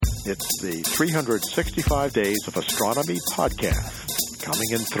It's the 365 Days of Astronomy podcast. Coming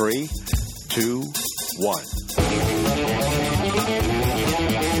in 3, 2, 1.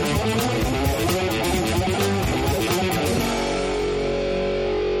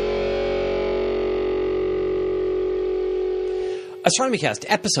 Astronomycast,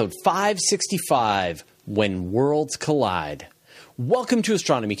 episode 565, When Worlds Collide. Welcome to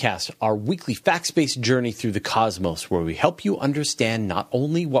Astronomycast, our weekly facts-based journey through the cosmos, where we help you understand not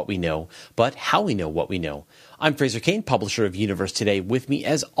only what we know, but how we know what we know. I'm Fraser Cain, publisher of Universe Today. With me,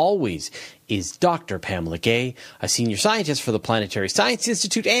 as always, is Dr. Pamela Gay, a senior scientist for the Planetary Science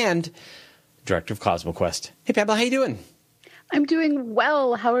Institute and director of CosmoQuest. Hey, Pamela, how you doing? I'm doing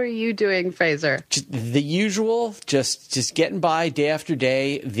well. How are you doing, Fraser? Just the usual, just getting by day after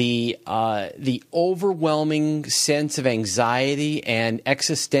day. The overwhelming sense of anxiety and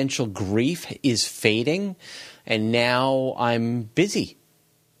existential grief is fading, and now I'm busy.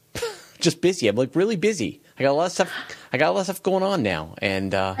 Just busy. I'm like really busy. I got a lot of stuff going on now,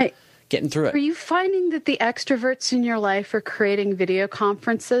 and getting through it. Are you finding that the extroverts in your life are creating video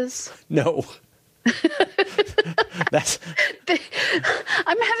conferences? No.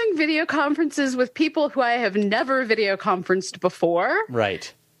 I'm having video conferences with people who I have never video conferenced before.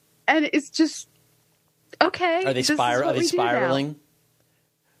 Right. And it's just, okay. Are they spiraling?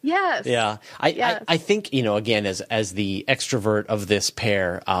 Yes. Yeah. I think, again, as the extrovert of this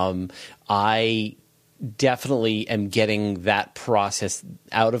pair, I definitely am getting that process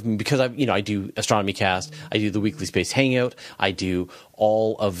out of me because I do Astronomycast, I do the Weekly Space Hangout, I do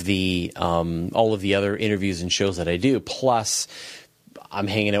all of the other interviews and shows that I do. Plus, I'm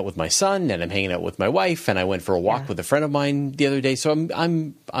hanging out with my son and I'm hanging out with my wife, and I went for a walk with a friend of mine the other day. So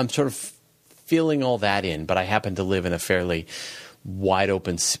I'm sort of filling all that in, but I happen to live in a fairly wide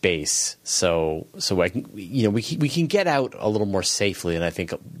open space, so I can, we can get out a little more safely than I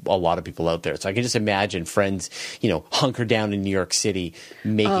think a lot of people out there. So I can just imagine friends, hunker down in New York City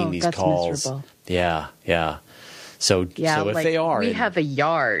making these calls. Miserable. Yeah. So if they are, we have a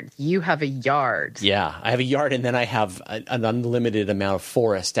yard. You have a yard. Yeah, I have a yard, and then I have an unlimited amount of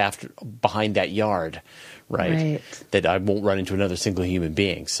forest behind that yard, right? That I won't run into another single human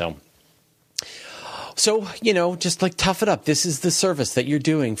being. So, just like tough it up. This is the service that you're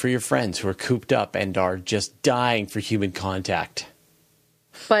doing for your friends who are cooped up and are just dying for human contact.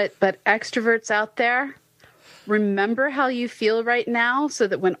 But extroverts out there, remember how you feel right now so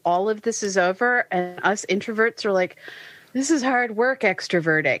that when all of this is over and us introverts are like, this is hard work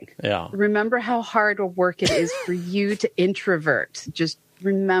extroverting. Yeah. Remember how hard a work it is for you to introvert. Just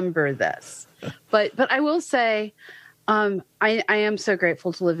remember this. But I will say, I am so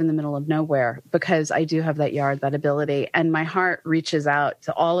grateful to live in the middle of nowhere because I do have that yard, that ability. And my heart reaches out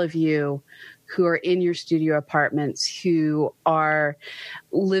to all of you who are in your studio apartments, who are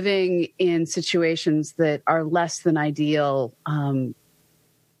living in situations that are less than ideal.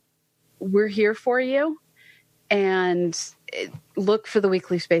 We're here for you. And look for the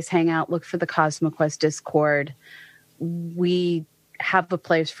Weekly Space Hangout. Look for the CosmoQuest Discord. We have a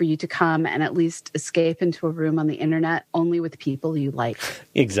place for you to come and at least escape into a room on the internet only with people you like.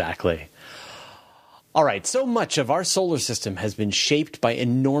 Exactly. All right, so much of our solar system has been shaped by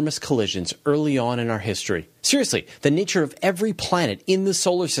enormous collisions early on in our history. Seriously, the nature of every planet in the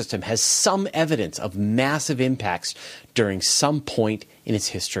solar system has some evidence of massive impacts during some point in its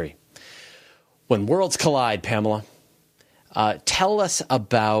history. When worlds collide, Pamela, tell us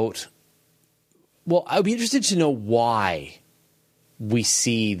about... Well, I'd be interested to know why we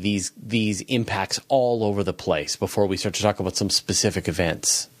see these impacts all over the place before we start to talk about some specific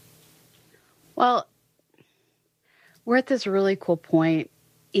events. Well, we're at this really cool point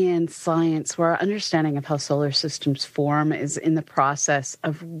in science where our understanding of how solar systems form is in the process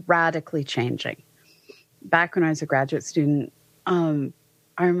of radically changing. Back when I was a graduate student, I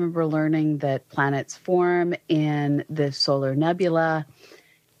remember learning that planets form in the solar nebula,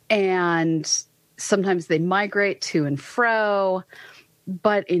 and sometimes they migrate to and fro.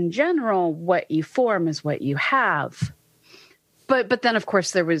 But in general, what you form is what you have. But then, of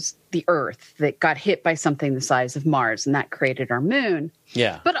course, there was the Earth that got hit by something the size of Mars, and that created our moon.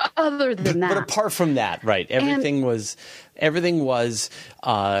 Yeah. But other than that... But apart from that, right, everything was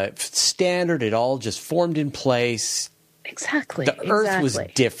standard. It all just formed in place. Exactly. The Earth was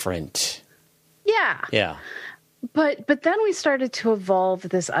different. Yeah. Yeah. But then we started to evolve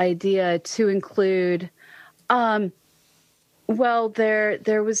this idea to include... there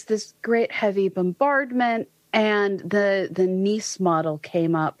was this great heavy bombardment, and the Nice model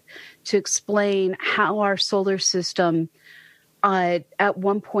came up to explain how our solar system at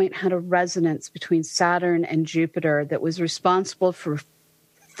one point had a resonance between Saturn and Jupiter that was responsible for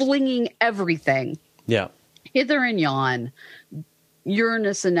flinging everything hither and yon.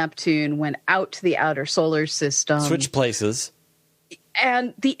 Uranus and Neptune went out to the outer solar system. Switch places.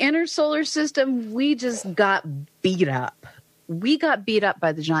 And the inner solar system, we just got beat up. We got beat up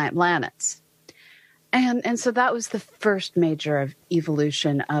by the giant planets. And so that was the first major of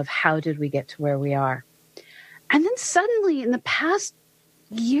evolution of how did we get to where we are. And then suddenly, in the past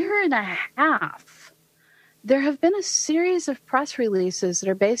year and a half, there have been a series of press releases that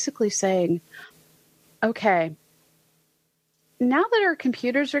are basically saying, okay, now that our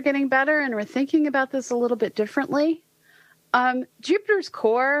computers are getting better and we're thinking about this a little bit differently, Jupiter's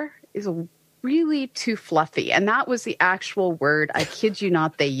core is really too fluffy. And that was the actual word, I kid you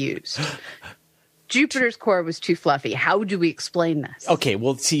not, they used. Jupiter's core was too fluffy. How do we explain this? Okay,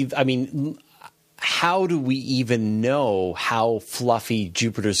 well, see, I mean, how do we even know how fluffy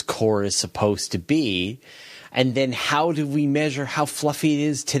Jupiter's core is supposed to be? And then how do we measure how fluffy it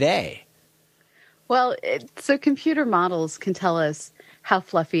is today? Well, so computer models can tell us how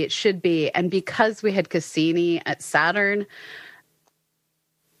fluffy it should be. And because we had Cassini at Saturn,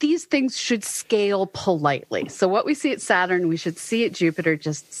 these things should scale politely. So what we see at Saturn, we should see at Jupiter,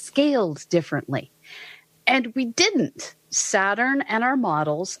 just scaled differently. And we didn't. Saturn and our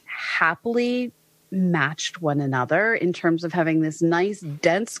models happily matched one another in terms of having this nice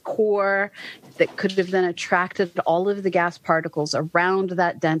dense core that could have then attracted all of the gas particles around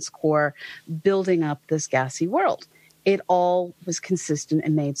that dense core, building up this gassy world. It all was consistent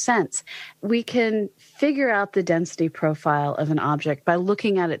and made sense. We can figure out the density profile of an object by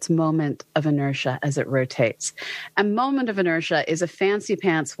looking at its moment of inertia as it rotates. A moment of inertia is a fancy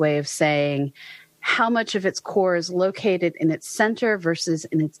pants way of saying how much of its core is located in its center versus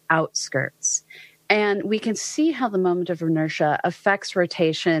in its outskirts. And we can see how the moment of inertia affects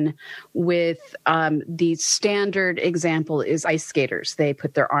rotation with the standard example is ice skaters. They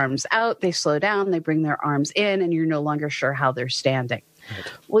put their arms out, they slow down, they bring their arms in, and you're no longer sure how they're standing.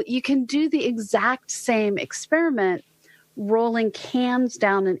 Right. Well, you can do the exact same experiment rolling cans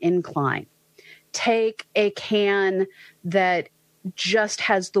down an incline. Take a can that just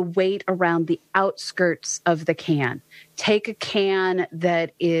has the weight around the outskirts of the can. Take a can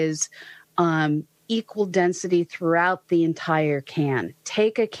that is equal density throughout the entire can.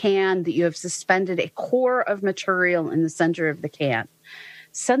 Take a can that you have suspended a core of material in the center of the can.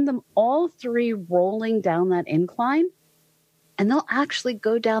 Send them all three rolling down that incline, and they'll actually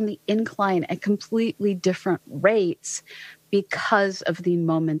go down the incline at completely different rates because of the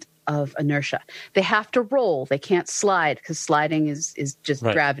moment of inertia. They have to roll. They can't slide because sliding is just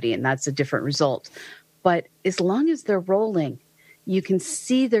gravity, and that's a different result. But as long as they're rolling, you can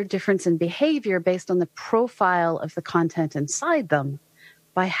see their difference in behavior based on the profile of the content inside them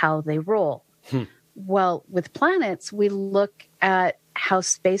by how they roll. Well, with planets, we look at how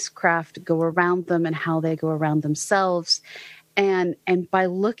spacecraft go around them and how they go around themselves. And by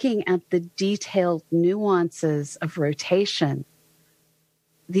looking at the detailed nuances of rotation,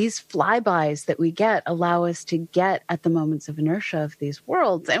 these flybys that we get allow us to get at the moments of inertia of these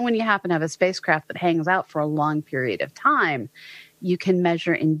worlds. And when you happen to have a spacecraft that hangs out for a long period of time, you can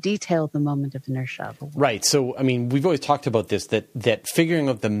measure in detail the moment of inertia of a world. Right. So, I mean, we've always talked about this, that figuring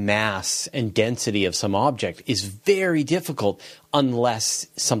out the mass and density of some object is very difficult unless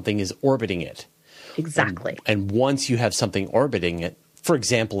something is orbiting it. Exactly. And once you have something orbiting it, for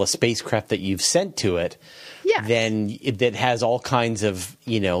example, a spacecraft that you've sent to it, then that has all kinds of,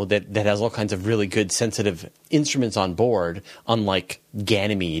 that has all kinds of really good sensitive instruments on board, unlike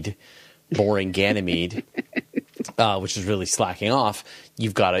Ganymede, boring Ganymede. Which is really slacking off.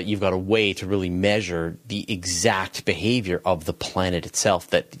 You've got a way to really measure the exact behavior of the planet itself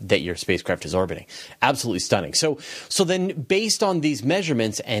that your spacecraft is orbiting. Absolutely stunning. So then, based on these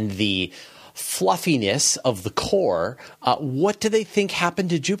measurements and the fluffiness of the core, what do they think happened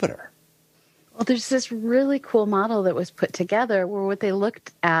to Jupiter? Well, there's this really cool model that was put together where what they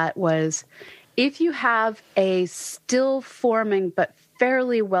looked at was if you have a still forming but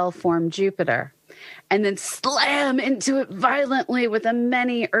fairly well-formed Jupiter, and then slam into it violently with a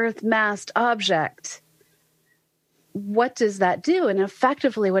many Earth-massed object, what does that do? And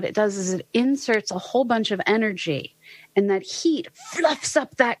effectively what it does is it inserts a whole bunch of energy, and that heat fluffs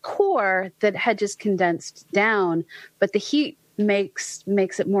up that core that had just condensed down, but the heat makes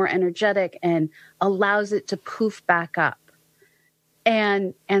it more energetic and allows it to poof back up.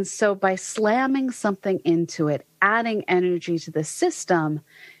 And so by slamming something into it, adding energy to the system,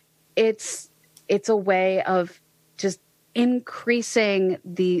 it's a way of just increasing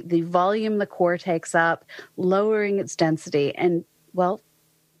the volume the core takes up, lowering its density, and, well,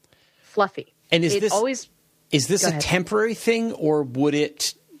 fluffy. And is this a temporary thing, or would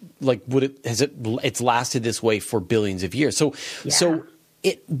it it's lasted this way for billions of years. So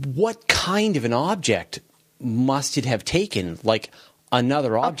what kind of an object must it have taken? Like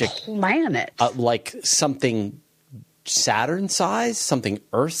another object, a planet, like something Saturn size, something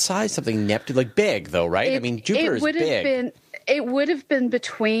Earth size, something Neptune, like big though, right? I mean, Jupiter is big. It would have been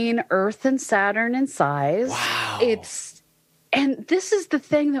between Earth and Saturn in size. Wow. And this is the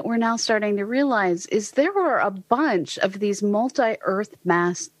thing that we're now starting to realize is there were a bunch of these multi-Earth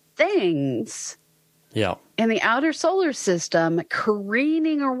mass things in the outer solar system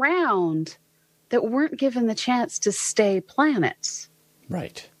careening around that weren't given the chance to stay planets.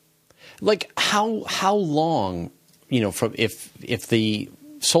 Right. Like how long, from if the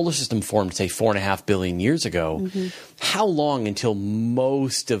solar system formed, say, 4.5 billion years ago, how long until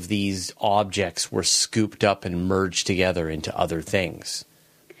most of these objects were scooped up and merged together into other things?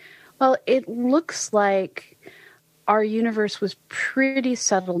 Well, it looks like our universe was pretty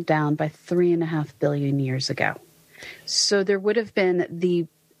settled down by 3.5 billion years ago. So there would have been the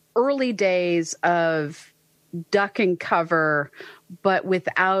early days of duck and cover, but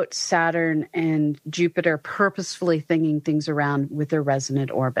without Saturn and Jupiter purposefully thinking things around with their resonant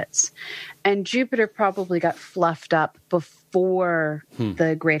orbits. And Jupiter probably got fluffed up before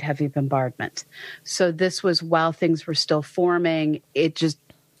the Great Heavy Bombardment. So this was while things were still forming, it just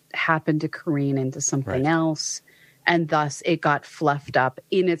happened to careen into something else. And thus it got fluffed up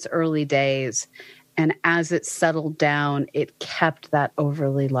in its early days. And as it settled down, it kept that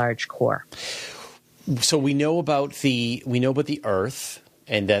overly large core. So we know about the Earth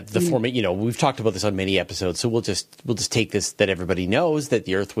and that the formation. We've talked about this on many episodes. So we'll just take this that everybody knows that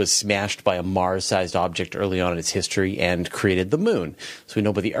the Earth was smashed by a Mars-sized object early on in its history and created the Moon. So we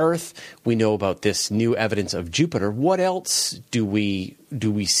know about the Earth. We know about this new evidence of Jupiter. What else do we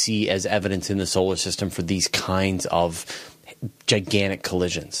see as evidence in the solar system for these kinds of gigantic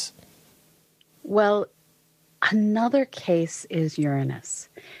collisions? Well, another case is Uranus.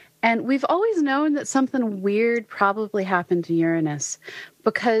 And we've always known that something weird probably happened to Uranus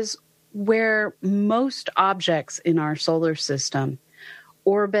because where most objects in our solar system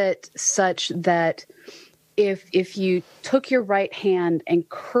orbit such that if you took your right hand and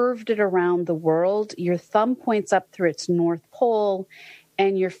curved it around the world, your thumb points up through its north pole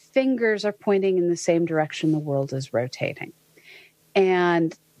and your fingers are pointing in the same direction the world is rotating.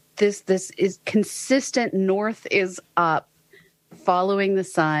 And this is consistent. North is up. Following the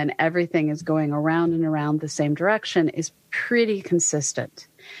sun, everything is going around and around the same direction is pretty consistent.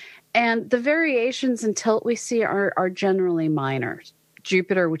 And the variations in tilt we see are generally minor.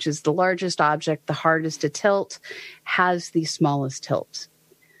 Jupiter, which is the largest object, the hardest to tilt, has the smallest tilt.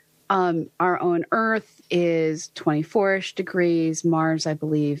 Our own Earth is 24-ish degrees. Mars, I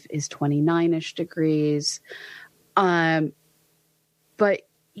believe, is 29-ish degrees. But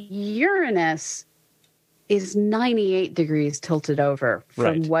Uranus is 98 degrees tilted over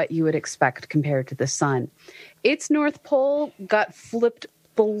from what you would expect compared to the sun. Its North Pole got flipped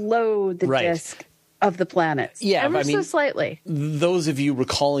below the disk of the planets. Yeah, ever so slightly. Those of you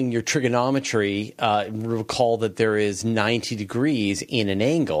recalling your trigonometry recall that there is 90 degrees in an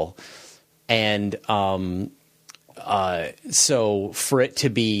angle. And so for it to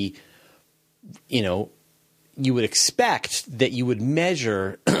be, you would expect that you would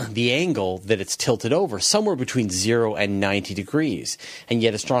measure the angle that it's tilted over somewhere between 0 and 90 degrees. And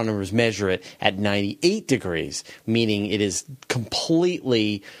yet astronomers measure it at 98 degrees, meaning it is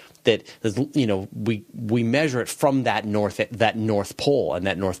completely that, we measure it from that North Pole, and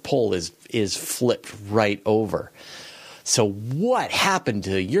that North Pole is flipped right over. So what happened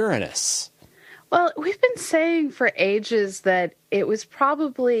to Uranus? Well, we've been saying for ages that it was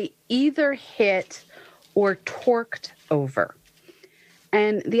probably either hit or torqued over.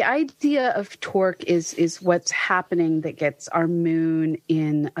 And the idea of torque is what's happening that gets our moon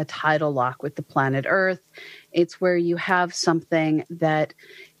in a tidal lock with the planet Earth. It's where you have something that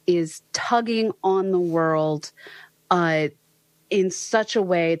is tugging on the world in such a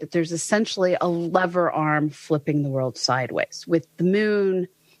way that there's essentially a lever arm flipping the world sideways. With the moon,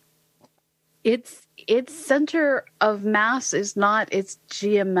 its center of mass is not its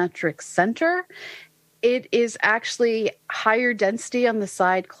geometric center. It is actually higher density on the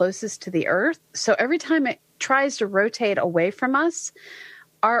side closest to the Earth. So every time it tries to rotate away from us,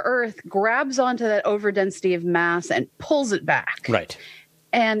 our Earth grabs onto that overdensity of mass and pulls it back. Right.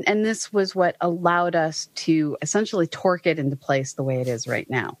 And this was what allowed us to essentially torque it into place the way it is right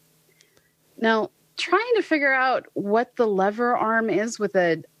now. Now, trying to figure out what the lever arm is with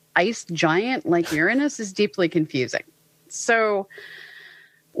an ice giant like Uranus is deeply confusing. So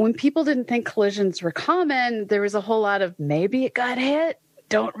when people didn't think collisions were common, there was a whole lot of maybe it got hit.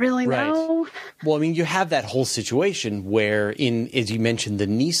 don't really know. Well, I mean, you have that whole situation where as you mentioned, the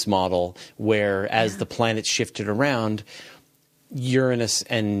Nice model, where as the planets shifted around, Uranus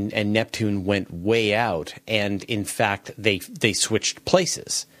and Neptune went way out, and in fact, they switched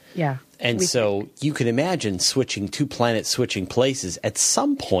places. Yeah. And so you can imagine two planets switching places at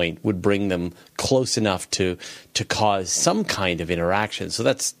some point would bring them close enough to cause some kind of interaction. So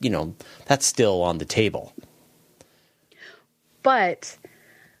that's still on the table. But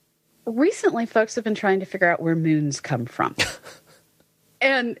recently, folks have been trying to figure out where moons come from.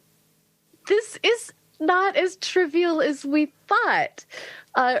 And this is not as trivial as we thought.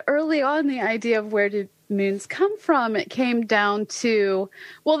 Early on, the idea of where did moons come from, it came down to,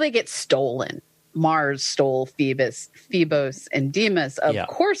 well, they get stolen. Mars stole Phoebus and Deimos. Of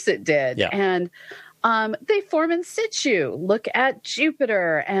course it did. Yeah. And they form in situ. Look at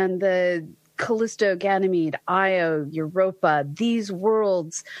Jupiter and the Callisto, Ganymede, Io, Europa. These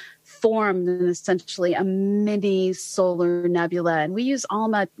worlds formed in essentially a mini solar nebula. And we use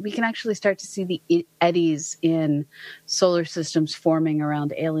ALMA. We can actually start to see the eddies in solar systems forming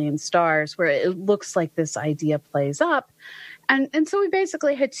around alien stars, where it looks like this idea plays up. And so we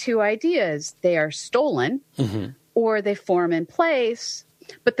basically had two ideas. They are stolen, or they form in place.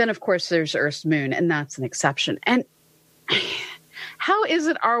 But then, of course, there's Earth's moon, and that's an exception. And how is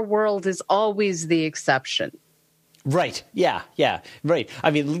it our world is always the exception? Right. Yeah. Right.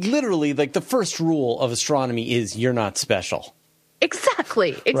 I mean, literally, like the first rule of astronomy is you're not special.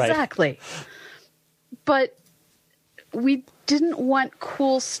 Exactly. Right. But we didn't want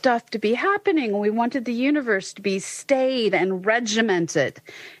cool stuff to be happening. We wanted the universe to be staid and regimented.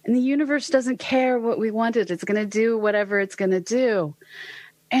 And the universe doesn't care what we wanted. It's going to do whatever it's going to do.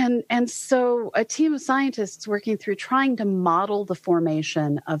 And so a team of scientists working through trying to model the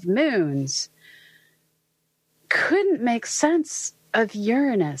formation of moons couldn't make sense of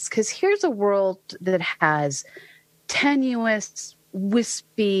Uranus, because here's a world that has tenuous,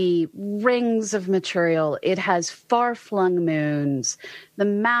 wispy rings of material. It has far-flung moons. The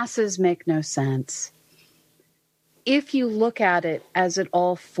masses make no sense. If you look at it as it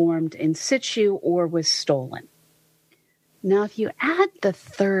all formed in situ or was stolen. Now, if you add the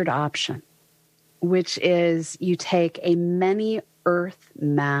third option, which is you take a many Earth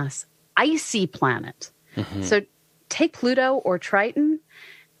mass icy planet. So take Pluto or Triton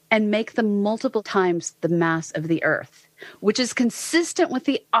and make them multiple times the mass of the Earth, which is consistent with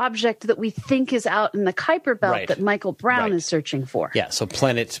the object that we think is out in the Kuiper Belt that Michael Brown is searching for. Yeah, so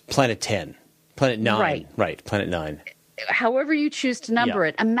planet 10, planet 9. Right, planet 9. However you choose to number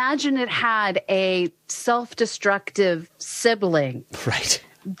it, imagine it had a self-destructive sibling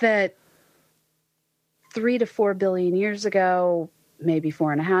that 3 to 4 billion years ago, maybe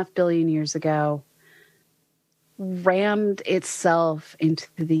 4.5 billion years ago, rammed itself into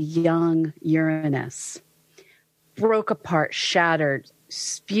the young Uranus, broke apart, shattered,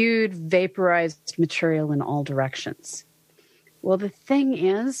 spewed vaporized material in all directions. Well, the thing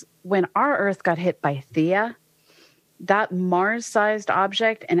is, when our Earth got hit by Theia, that Mars-sized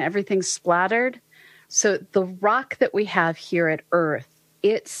object and everything splattered. So the rock that we have here at Earth,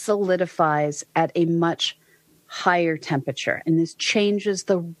 it solidifies at a much higher temperature. And this changes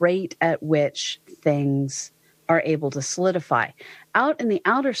the rate at which things are able to solidify. Out in the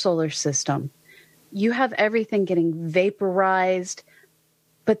outer solar system, you have everything getting vaporized,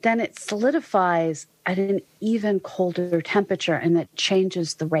 but then it solidifies at an even colder temperature, and that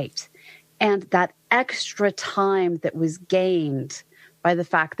changes the rate. And that extra time that was gained by the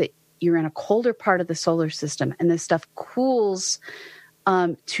fact that you're in a colder part of the solar system and this stuff cools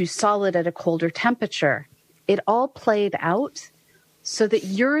to solid at a colder temperature, it all played out so that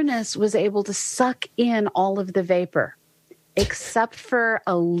Uranus was able to suck in all of the vapor, except for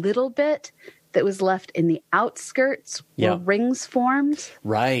a little bit that was left in the outskirts where rings formed.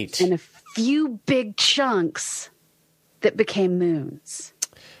 Right. And a few big chunks that became moons.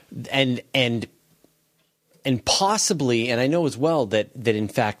 And possibly, and I know as well that in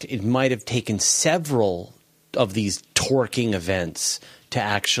fact it might have taken several of these torquing events to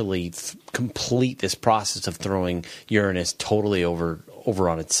actually complete this process of throwing Uranus totally over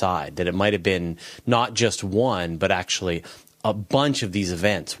on its side. That it might have been not just one, but actually a bunch of these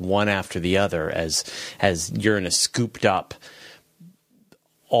events, one after the other, as Uranus scooped up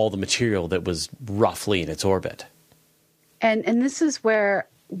all the material that was roughly in its orbit. And this is where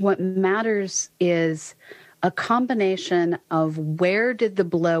what matters is a combination of where did the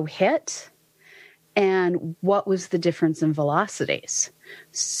blow hit and what was the difference in velocities.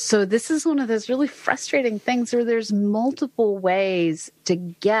 So this is one of those really frustrating things where there's multiple ways to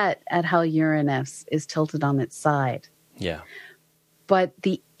get at how Uranus is tilted on its side. Yeah. But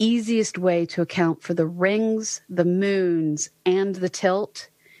the easiest way to account for the rings, the moons, and the tilt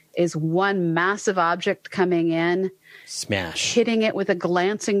is one massive object coming in, smash, hitting it with a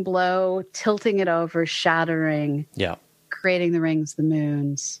glancing blow, tilting it over, shattering, creating the rings, the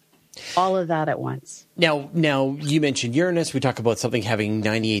moons, all of that at once. Now you mentioned Uranus. We talk about something having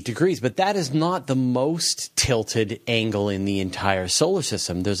 98 degrees, but that is not the most tilted angle in the entire solar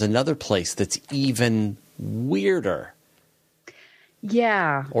system. There's another place that's even weirder.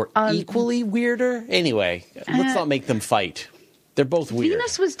 Yeah. Or equally weirder. Anyway, let's not make them fight. They're both weird.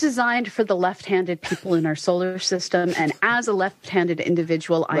 Venus was designed for the left-handed people in our solar system, and as a left-handed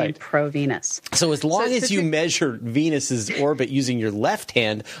individual, I am pro-Venus. So as long as you measure Venus's orbit using your left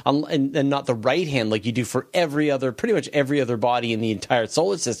hand and not the right hand like you do for pretty much every other body in the entire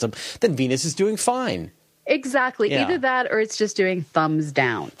solar system, then Venus is doing fine. Exactly. Yeah. Either that or it's just doing thumbs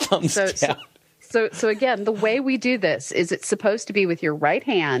down. Thumbs down. So again, the way we do this is it's supposed to be with your right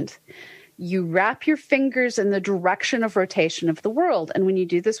hand. You wrap your fingers in the direction of rotation of the world. And when you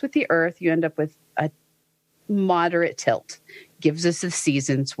do this with the Earth, you end up with a moderate tilt. Gives us the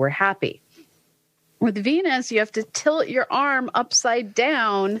seasons. We're happy. With Venus, you have to tilt your arm upside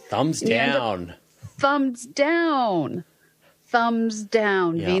down. Thumbs down. Thumbs down. Thumbs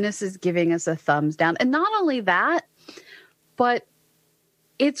down. Yeah. Venus is giving us a thumbs down. And not only that, but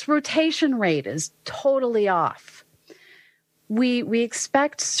its rotation rate is totally off. We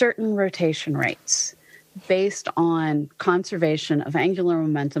expect certain rotation rates based on conservation of angular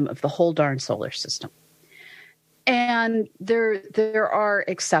momentum of the whole darn solar system. And there are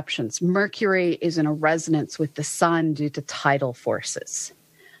exceptions. Mercury is in a resonance with the sun due to tidal forces.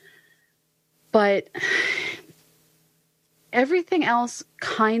 But everything else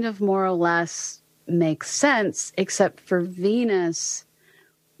kind of more or less makes sense, except for Venus,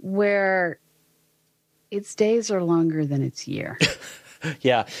 where its days are longer than its year.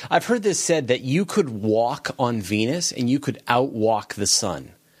 Yeah. I've heard this said that you could walk on Venus and you could outwalk the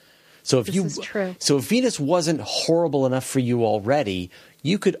sun. So this is true. So if Venus wasn't horrible enough for you already,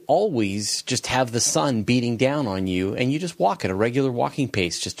 you could always just have the sun beating down on you and you just walk at a regular walking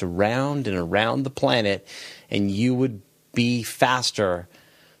pace just around and around the planet and you would be faster.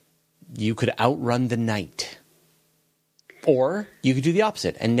 You could outrun the night. Or you could do the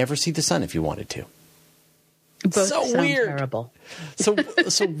opposite and never see the sun if you wanted to. Both so sound weird. Terrible. So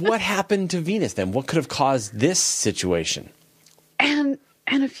what happened to Venus then? What could have caused this situation? And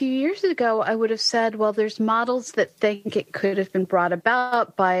a few years ago, I would have said, well, there's models that think it could have been brought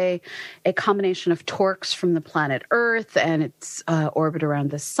about by a combination of torques from the planet Earth and its orbit around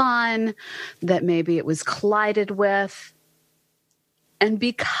the sun, that maybe it was collided with. And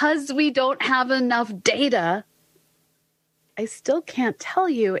because we don't have enough data, I still can't tell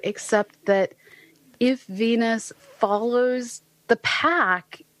you except that if Venus follows the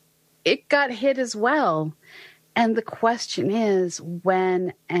pack, it got hit as well. And the question is,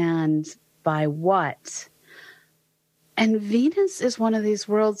 when and by what? And Venus is one of these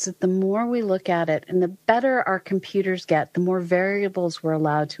worlds that the more we look at it and the better our computers get, the more variables we're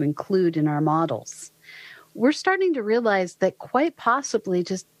allowed to include in our models. We're starting to realize that quite possibly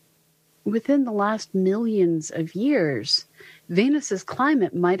just within the last millions of years, Venus's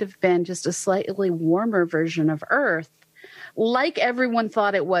climate might have been just a slightly warmer version of Earth, like everyone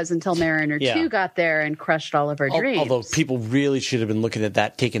thought it was until Mariner 2 got there and crushed all of our dreams. Although people really should have been looking at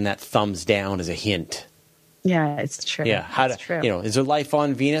that, taking that thumbs down as a hint. Yeah, it's true. Yeah, it's true. Is there life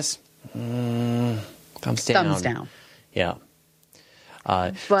on Venus? Thumbs down. Thumbs down. Yeah.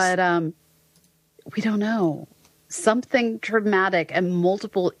 But we don't know. Something dramatic and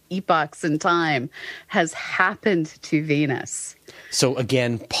multiple epochs in time has happened to Venus. So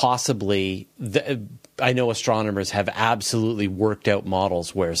again, possibly, I know astronomers have absolutely worked out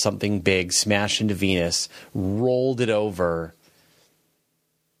models where something big smashed into Venus, rolled it over.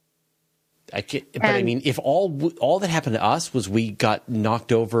 I mean, if all that happened to us was we got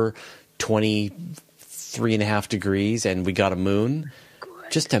knocked over 23.5 degrees and we got a moon.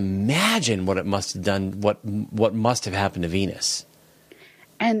 Just imagine what it must have done, what must have happened to Venus.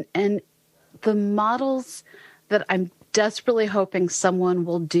 And the models that I'm desperately hoping someone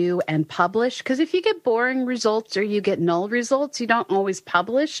will do and publish, because if you get boring results or you get null results, you don't always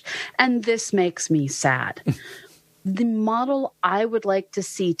publish, and this makes me sad. The model I would like to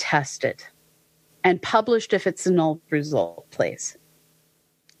see tested and published if it's a null result, please,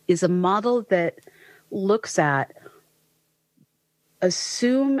 is a model that looks at,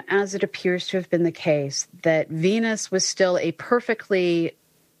 assume as it appears to have been the case, that Venus was still a perfectly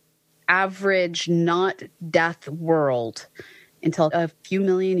average, not death world until a few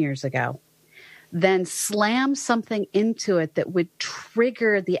million years ago. then slam something into it that would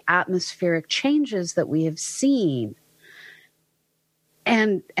trigger the atmospheric changes that we have seen,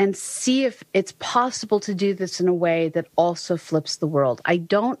 and see if it's possible to do this in a way that also flips the world. I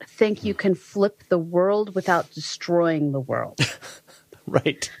don't think you can flip the world without destroying the world.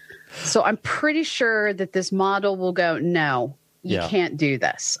 Right. So I'm pretty sure that this model will go, no, you can't do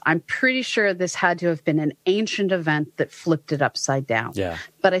this. I'm pretty sure this had to have been an ancient event that flipped it upside down. Yeah.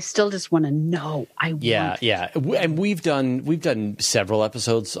 But I still just want to know. Yeah. And we've done several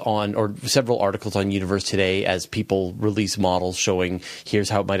episodes on, or several articles on Universe Today as people release models showing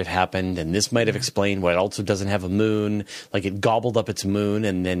here's how it might have happened, and this might have explained why it also doesn't have a moon. Like it gobbled up its moon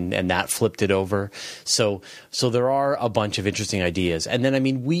and that flipped it over. So there are a bunch of interesting ideas. And then, I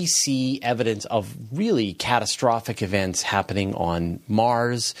mean, we see evidence of really catastrophic events happening on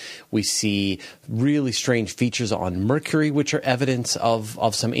Mars. We see really strange features on Mercury, which are evidence of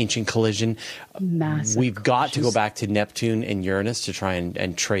some ancient collision. Massive We've got collisions. to go back to Neptune and Uranus to try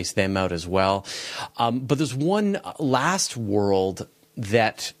and trace them out as well. But there's one last world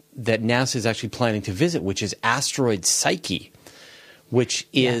that NASA is actually planning to visit, which is asteroid Psyche, which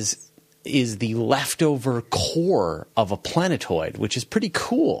is the leftover core of a planetoid, which is pretty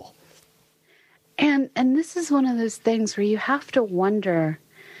cool. And this is one of those things where you have to wonder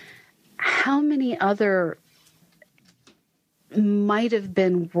how many other might have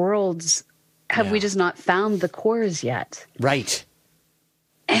been worlds have we just not found the cores yet? Right.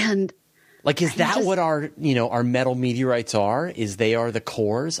 And like, is that what our metal meteorites are? Is they are the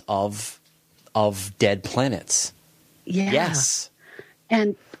cores of dead planets? yeah. Yes.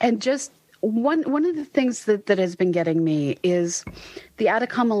 And just one of the things that has been getting me is the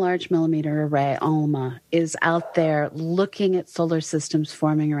Atacama Large Millimeter Array, ALMA, is out there looking at solar systems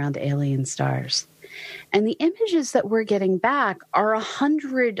forming around alien stars. And the images that we're getting back are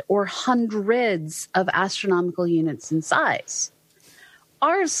 100 or hundreds of astronomical units in size.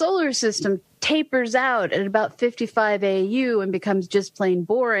 Our solar system tapers out at about 55 AU and becomes just plain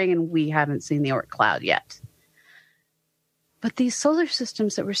boring, and we haven't seen the Oort cloud yet. But these solar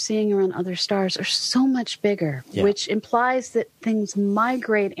systems that we're seeing around other stars are so much bigger, which implies that things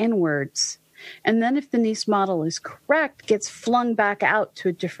migrate inwards. And then if the Nice model is correct, gets flung back out to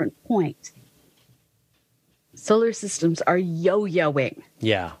a different point. Solar systems are yo-yoing.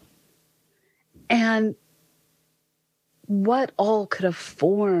 Yeah. And what all could have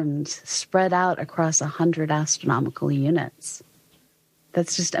formed spread out across 100 astronomical units?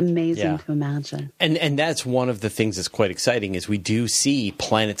 That's just amazing to imagine. And that's one of the things that's quite exciting is we do see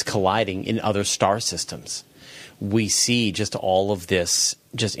planets colliding in other star systems. We see just all of this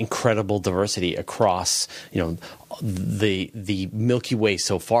just incredible diversity across, the Milky Way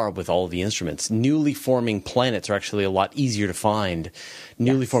so far with all of the instruments. Newly forming planets are actually a lot easier to find.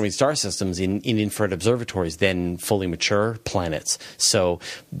 Newly forming star systems in infrared observatories than fully mature planets. So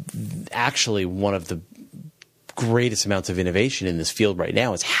actually one of the greatest amounts of innovation in this field right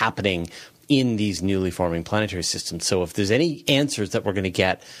now is happening in these newly forming planetary systems. So if there's any answers that we're going to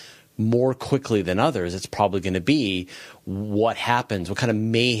get more quickly than others, it's probably going to be what happens, what kind of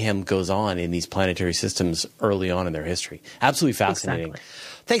mayhem goes on in these planetary systems early on in their history. Absolutely fascinating.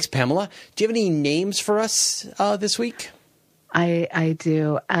 Exactly. Thanks, Pamela. Do you have any names for us this week? I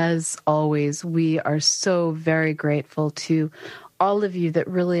do. As always, we are so very grateful to all of you that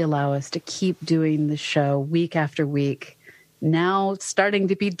really allow us to keep doing the show week after week. Now starting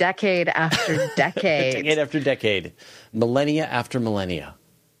to be decade after decade. Decade after decade. Millennia after millennia.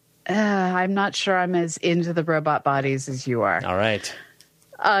 I'm not sure I'm as into the robot bodies as you are. All right.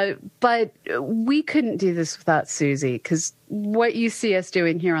 But we couldn't do this without Susie, because what you see us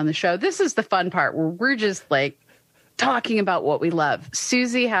doing here on the show, this is the fun part where we're just like talking about what we love.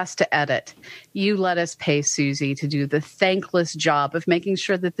 Susie has to edit. You let us pay Susie to do the thankless job of making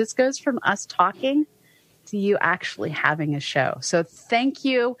sure that this goes from us talking to you actually having a show. So thank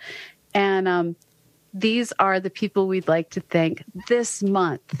you. And these are the people we'd like to thank this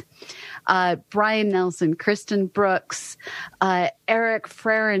month. Brian Nelson, Kristen Brooks, Eric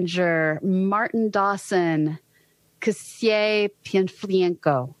Freringer, Martin Dawson, Kassier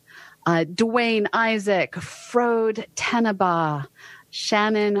Pianflienko, Dwayne Isaac, Frode Tenaba,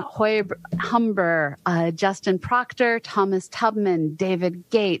 Shannon Humber, Justin Proctor, Thomas Tubman, David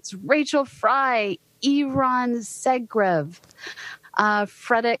Gates, Rachel Fry, Iran Segrev,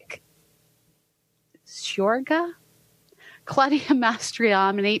 Frederick Sjorga, Claudia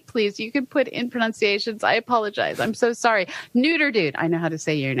Mastriamini. Please, you can put in pronunciations. I apologize. I'm so sorry. Neuter Dude. I know how to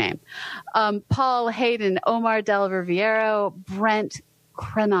say your name. Paul Hayden, Omar Del Riviero, Brent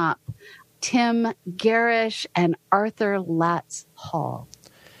Krenop, Tim Garish, and Arthur Latz Hall.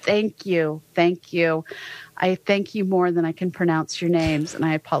 Thank you. Thank you. I thank you more than I can pronounce your names, and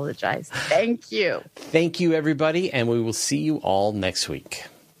I apologize. Thank you. Thank you, everybody, and we will see you all next week.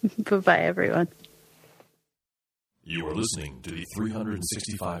 Bye-bye, everyone. You are listening to the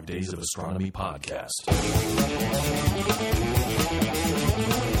 365 Days of Astronomy podcast.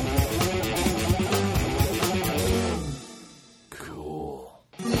 Cool.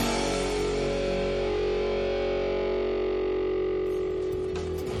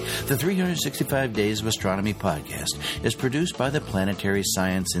 The 365 Days of Astronomy podcast is produced by the Planetary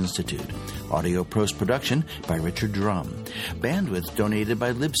Science Institute. Audio post-production by Richard Drum. Bandwidth donated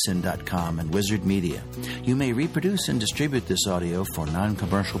by Libsyn.com and Wizard Media. You may reproduce and distribute this audio for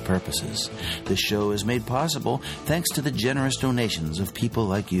non-commercial purposes. This show is made possible thanks to the generous donations of people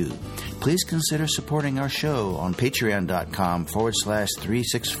like you. Please consider supporting our show on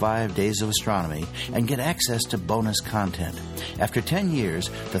patreon.com/365 Days of Astronomy and get access to bonus content. After 10 years,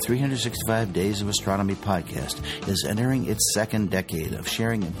 the 365 Days of Astronomy podcast is entering its second decade of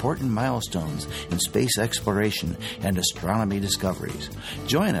sharing important milestones in space exploration and astronomy discoveries.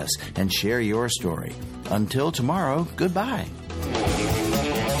 Join us and share your story. Until tomorrow, goodbye.